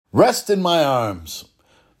Rest in my arms.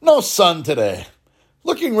 No sun today.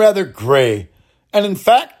 Looking rather gray. And in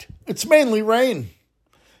fact, it's mainly rain.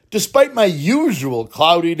 Despite my usual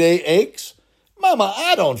cloudy day aches, Mama,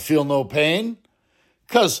 I don't feel no pain.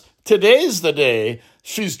 'Cause today's the day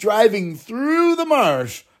she's driving through the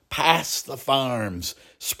marsh past the farms.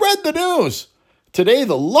 Spread the news. Today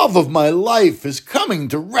the love of my life is coming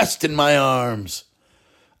to rest in my arms.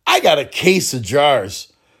 I got a case of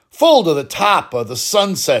jars, full to the top of the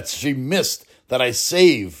sunsets she missed that I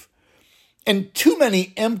save, and too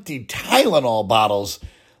many empty Tylenol bottles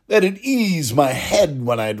that'd ease my head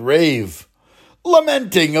when I'd rave,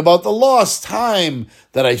 lamenting about the lost time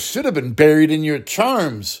that I should have been buried in your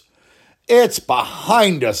charms. It's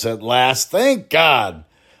behind us at last, thank God.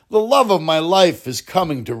 The love of my life is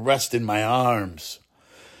coming to rest in my arms.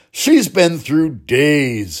 She's been through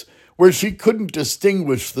days where she couldn't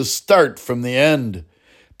distinguish the start from the end,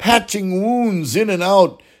 patching wounds in and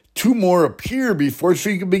out, 2 more appear before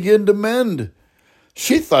she could begin to mend.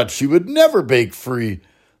 She thought she would never break free,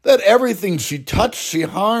 that everything she touched she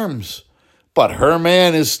harms. But her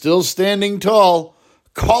man is still standing tall,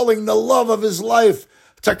 calling the love of his life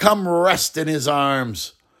to come rest in his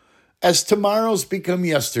arms. As tomorrows become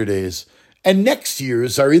yesterdays, and next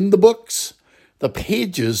years are in the books, the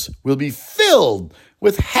pages will be filled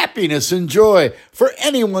with happiness and joy for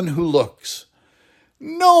anyone who looks.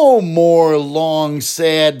 No more long,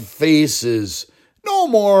 sad faces, no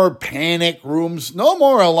more panic rooms, no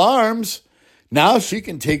more alarms. Now she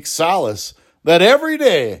can take solace that every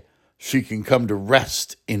day she can come to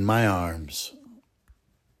rest in my arms.